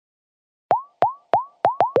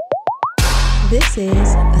This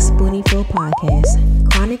is a Spooneyful podcast,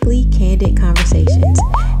 chronically candid conversations,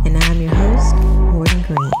 and I'm your host, Morgan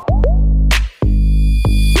Green.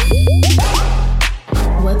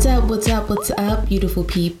 What's up, beautiful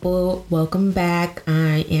people? Welcome back.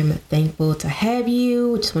 I am thankful to have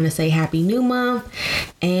you. Just want to say happy new month,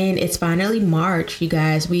 and it's finally March, you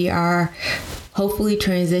guys. We are hopefully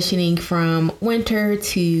transitioning from winter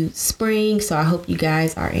to spring, so I hope you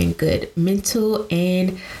guys are in good mental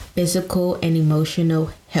and physical and emotional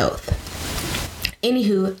health.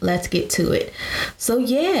 Anywho, let's get to it. So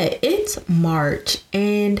yeah, it's March,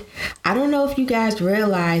 and I don't know if you guys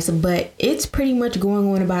realize, but it's pretty much going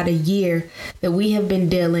on about a year that we have been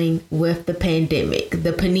dealing with the pandemic,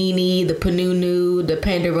 the panini, the panunu, the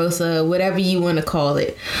pandarosa, whatever you want to call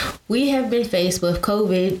it. We have been faced with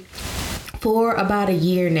COVID for about a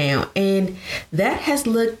year now, and that has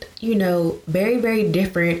looked, very, very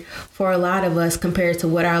different for a lot of us compared to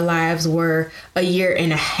what our lives were a year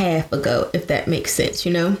and a half ago, if that makes sense.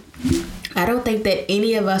 I don't think that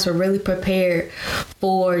any of us were really prepared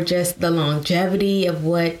for just the longevity of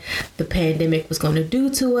what the pandemic was going to do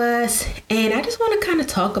to us. And I just want to kind of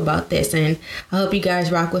talk about this, and I hope you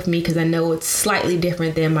guys rock with me because I know it's slightly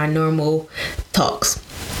different than my normal talks.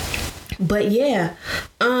 But yeah,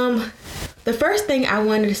 the first thing I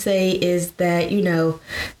wanted to say is that,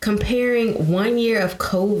 comparing 1 year of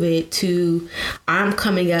COVID to I'm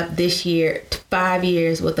coming up this year to 5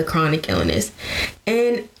 years with a chronic illness.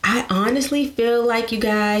 And I honestly feel like, you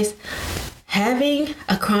guys, having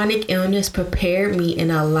a chronic illness prepared me in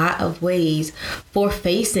a lot of ways for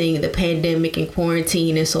facing the pandemic and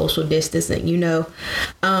quarantine and social distancing.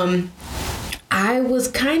 I was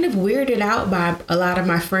kind of weirded out by a lot of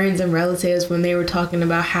my friends and relatives when they were talking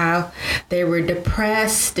about how they were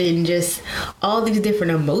depressed and just all these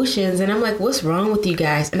different emotions. And I'm like, what's wrong with you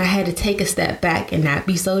guys? And I had to take a step back and not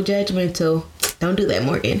be so judgmental. Don't do that,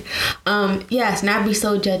 Morgan. Yes, not be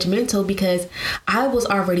so judgmental, because I was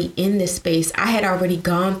already in this space. I had already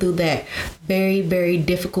gone through that very, very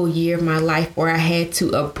difficult year of my life where I had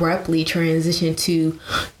to abruptly transition to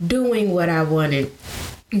doing what I wanted,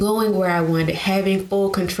 going where I wanted, having full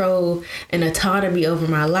control and autonomy over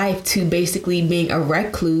my life, to basically being a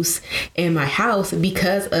recluse in my house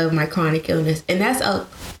because of my chronic illness. And that's a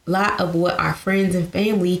lot of what our friends and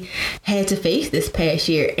family had to face this past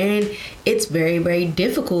year. And it's very, very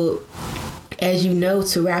difficult, as you know,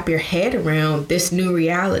 to wrap your head around this new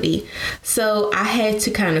reality. So I had to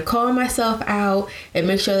kind of call myself out and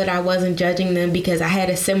make sure that I wasn't judging them, because I had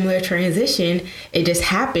a similar transition. It just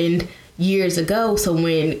happened years ago. So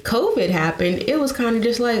when COVID happened, it was kind of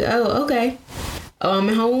just like, oh, okay. Oh, I'm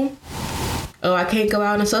at home. Oh, I can't go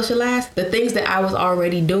out and socialize. The things that I was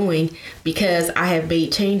already doing because I have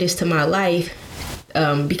made changes to my life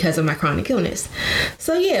because of my chronic illness.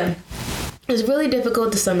 So yeah, it's really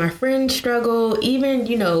difficult to see my friends struggle. Even,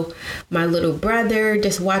 my little brother,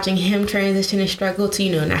 just watching him transition and struggle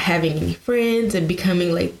to, not having any friends and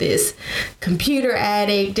becoming like this computer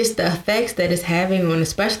addict, just the effects that it's having on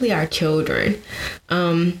especially our children.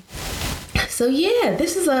 So yeah,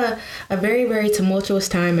 this is a very, very tumultuous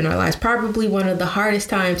time in our lives. Probably one of the hardest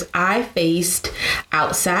times I faced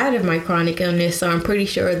outside of my chronic illness. So I'm pretty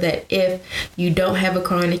sure that if you don't have a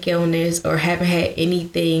chronic illness or haven't had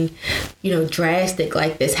anything, drastic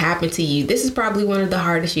like this happen to you, this is probably one of the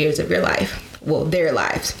hardest years of your life. Well, their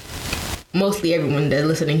lives. Mostly everyone that's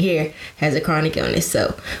listening here has a chronic illness,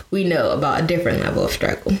 so we know about a different level of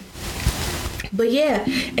struggle. But yeah,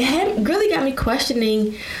 it had really got me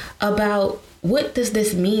questioning about what does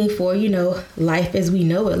this mean for, life as we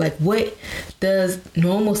know it? Like, what does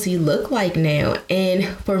normalcy look like now? And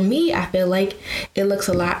for me, I feel like it looks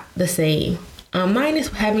a lot the same. Minus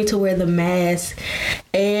having to wear the mask,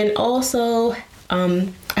 and also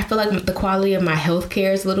I feel like the quality of my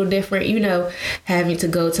healthcare is a little different, having to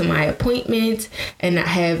go to my appointments and not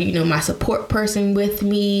have, my support person with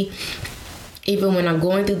me. Even when I'm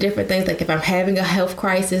going through different things, like if I'm having a health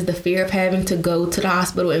crisis, the fear of having to go to the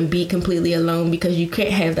hospital and be completely alone because you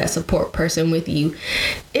can't have that support person with you,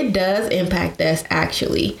 it does impact us,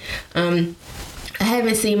 actually. I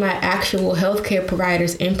haven't seen my actual healthcare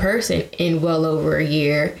providers in person in well over a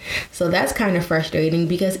year. So that's kind of frustrating,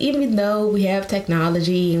 because even though we have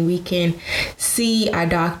technology and we can see our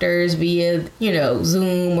doctors via,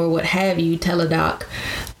 Zoom or what have you, teledoc,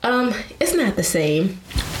 it's not the same.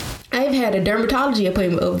 I've had a dermatology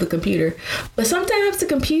appointment over the computer, but sometimes the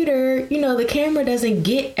computer, the camera doesn't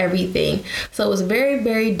get everything. So it's very,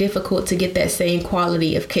 very difficult to get that same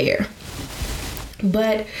quality of care.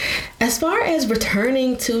 But as far as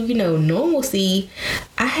returning to, normalcy,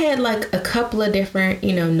 I had like a couple of different,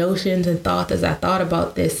 notions and thoughts as I thought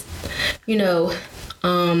about this.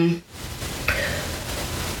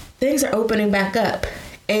 Things are opening back up.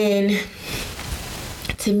 And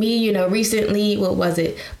to me, recently,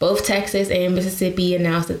 both Texas and Mississippi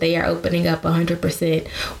announced that they are opening up 100%,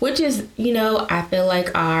 which is, I feel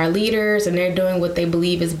like our leaders, and they're doing what they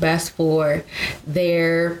believe is best for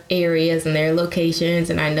their areas and their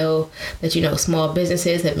locations. And I know that, small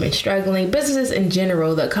businesses have been struggling. Businesses in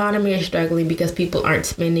general, the economy is struggling because people aren't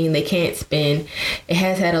spending. They can't spend. It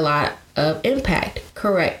has had a lot of impact.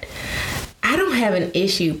 Correct. I don't have an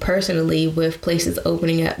issue personally with places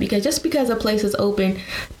opening up, because just because a place is open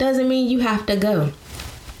doesn't mean you have to go.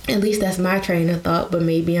 At least that's my train of thought, but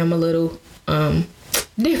maybe I'm a little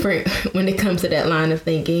different when it comes to that line of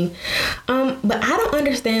thinking. But I don't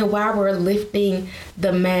understand why we're lifting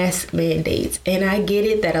the mask mandates. And I get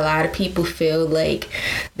it that a lot of people feel like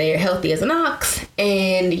they're healthy as an ox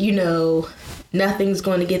and, nothing's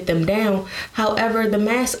going to get them down. However, the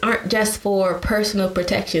masks aren't just for personal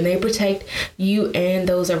protection. They protect you and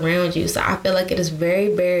those around you. So I feel like it is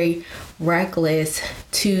very, very reckless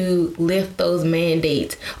to lift those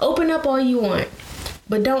mandates. Open up all you want,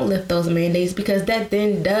 but don't lift those mandates, because that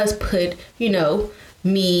then does put,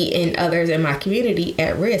 me and others in my community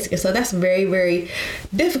at risk. And so that's very, very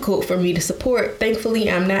difficult for me to support. Thankfully,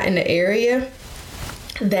 I'm not in the area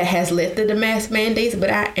that has lifted the mask mandates,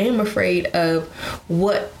 but I am afraid of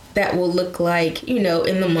what that will look like, in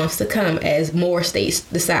the months to come as more states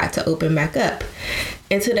decide to open back up.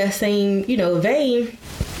 And to that same, vein,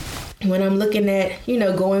 when I'm looking at,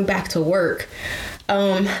 going back to work,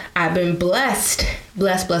 I've been blessed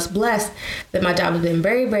that my job has been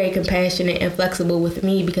very, very compassionate and flexible with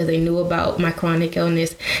me, because they knew about my chronic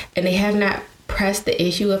illness and they have not pressed the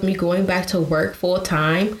issue of me going back to work full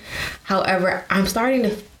time. However, I'm starting to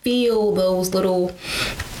feel those little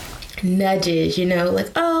nudges,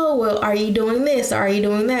 like, oh, well, are you doing this? Are you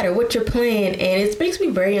doing that? Or what's your plan? And it makes me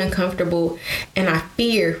very uncomfortable. And I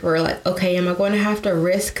fear for like, okay, am I going to have to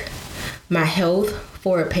risk my health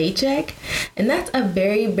for a paycheck? And that's a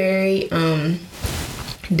very, very,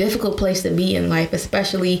 difficult place to be in life,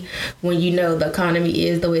 especially when the economy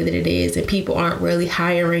is the way that it is and people aren't really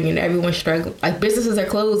hiring and everyone's struggling. Like, businesses are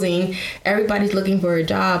closing, everybody's looking for a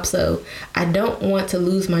job. So I don't want to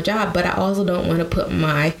lose my job, but I also don't want to put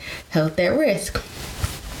my health at risk.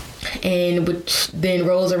 And which then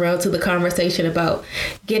rolls around to the conversation about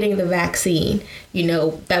getting the vaccine.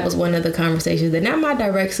 That was one of the conversations that not my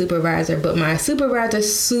direct supervisor, but my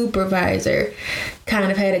supervisor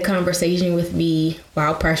kind of had a conversation with me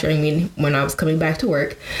while pressuring me when I was coming back to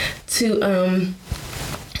work to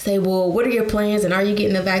say, well, what are your plans and are you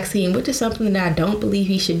getting the vaccine? Which is something that I don't believe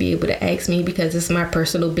he should be able to ask me, because it's my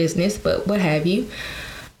personal business, but what have you.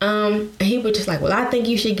 And he was just like, well, I think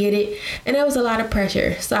you should get it. And there was a lot of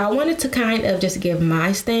pressure. So I wanted to kind of just give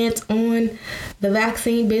my stance on the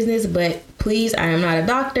vaccine business. But please, I am not a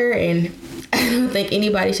doctor, and I don't think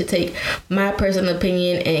anybody should take my personal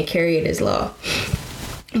opinion and carry it as law.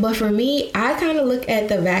 But for me, I kind of look at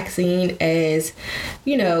the vaccine as,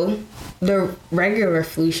 the regular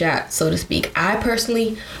flu shot, so to speak. I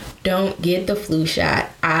personally don't get the flu shot.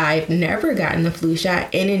 I've never gotten the flu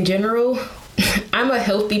shot. And in general, I'm a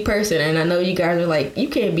healthy person, and I know you guys are like, you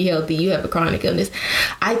can't be healthy, you have a chronic illness.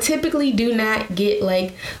 I typically do not get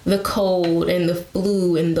like the cold and the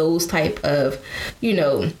flu and those type of,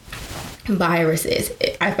 viruses.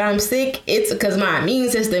 If I'm sick, it's because my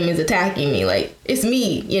immune system is attacking me. Like, it's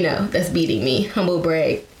me, that's beating me. Humble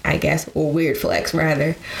brag, I guess, or weird flex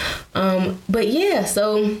rather. But yeah,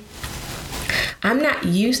 so I'm not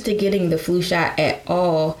used to getting the flu shot at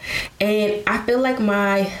all. And I feel like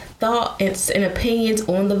my thoughts and opinions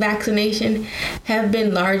on the vaccination have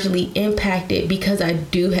been largely impacted because I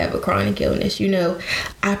do have a chronic illness.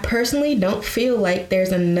 I personally don't feel like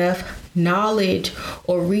there's enough knowledge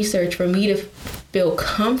or research for me to feel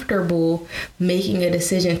comfortable making a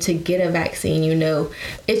decision to get a vaccine.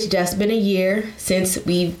 It's just been a year since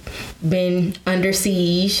we've been under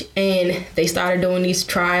siege and they started doing these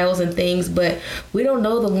trials and things, but we don't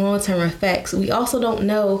know the long-term effects. We also don't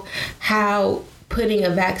know how putting a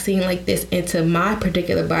vaccine like this into my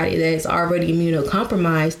particular body that is already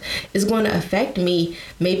immunocompromised is going to affect me,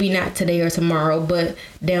 maybe not today or tomorrow, but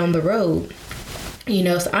down the road.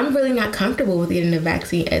 So I'm really not comfortable with getting the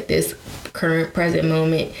vaccine at this current present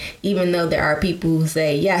moment, even though there are people who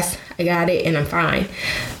say, yes, I got it and I'm fine.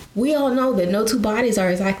 We all know that no two bodies are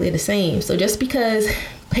exactly the same. So just because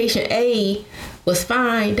patient A was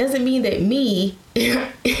fine doesn't mean that me,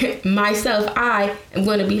 myself, I am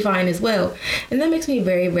going to be fine as well. And that makes me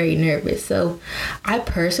very, very nervous. So I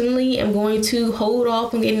personally am going to hold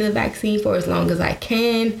off on getting the vaccine for as long as I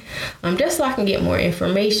can, just so I can get more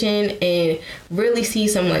information and really see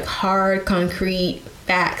some like hard, concrete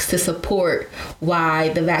facts to support why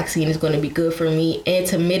the vaccine is going to be good for me and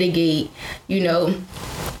to mitigate,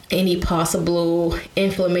 any possible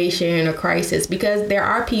inflammation or crisis, because there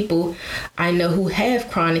are people I know who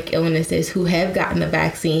have chronic illnesses who have gotten the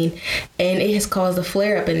vaccine and it has caused a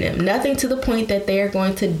flare up in them. Nothing to the point that they're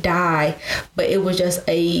going to die, but it was just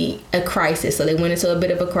a crisis. So they went into a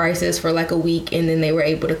bit of a crisis for like a week and then they were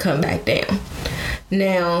able to come back down.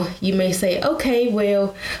 Now, you may say, okay,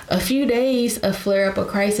 well, a few days of flare up or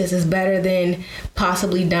crisis is better than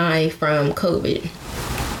possibly dying from COVID.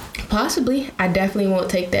 Possibly. I definitely won't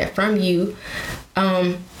take that from you.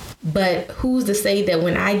 But who's to say that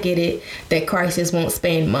when I get it, that crisis won't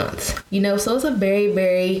span months? So it's a very,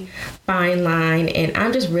 very fine line. And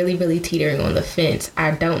I'm just really, really teetering on the fence.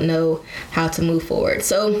 I don't know how to move forward.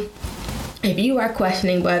 So if you are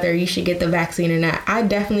questioning whether you should get the vaccine or not, I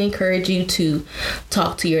definitely encourage you to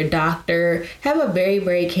talk to your doctor. Have a very,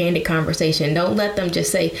 very candid conversation. Don't let them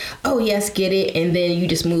just say, oh, yes, get it. And then you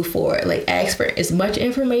just move forward. Like, ask for as much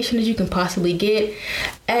information as you can possibly get.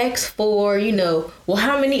 Ask for, well,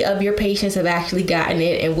 how many of your patients have actually gotten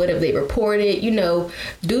it and what have they reported?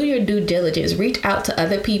 Do your due diligence. Reach out to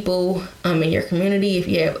other people in your community if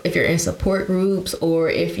you're in support groups or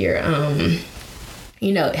if you're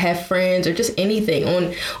have friends or just anything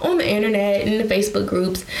on the internet and the Facebook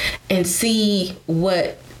groups and see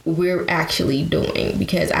what we're actually doing,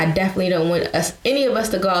 because I definitely don't want any of us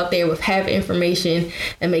to go out there with have information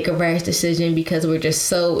and make a rash decision because we're just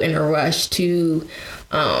so in a rush to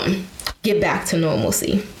get back to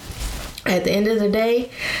normalcy. At the end of the day,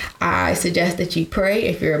 I suggest that you pray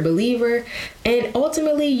if you're a believer, and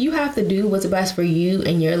ultimately you have to do what's best for you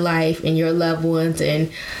and your life and your loved ones.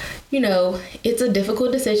 And it's a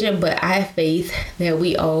difficult decision, but I have faith that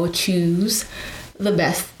we all choose the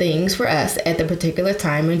best things for us at the particular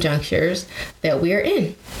time and junctures that we are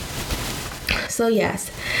in. So yes,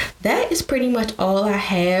 that is pretty much all I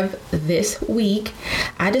have this week.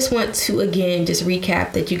 I just want to, again, just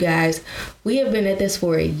recap that you guys, we have been at this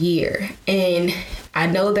for a year. And I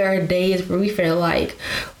know there are days where we feel like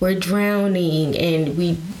we're drowning and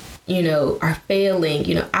we are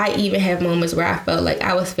failing. I even have moments where I felt like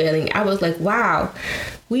I was failing. I was like, wow,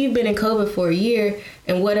 we've been in COVID for a year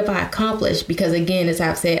and what have I accomplished? Because again, as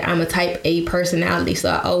I've said, I'm a type A personality. So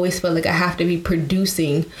I always feel like I have to be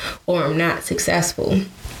producing or I'm not successful.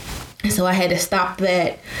 And so I had to stop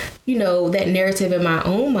that, that narrative in my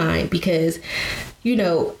own mind, because,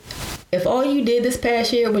 if all you did this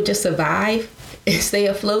past year was just survive and stay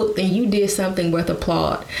afloat, then you did something worth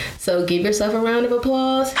applaud. So give yourself a round of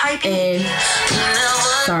applause. And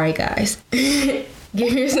sorry, guys.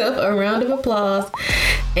 Give yourself a round of applause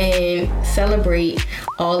and celebrate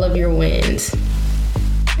all of your wins.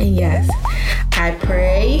 And yes, I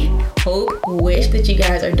pray, hope, wish that you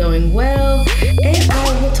guys are doing well. And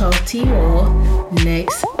I will talk to you all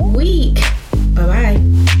next week. Bye-bye.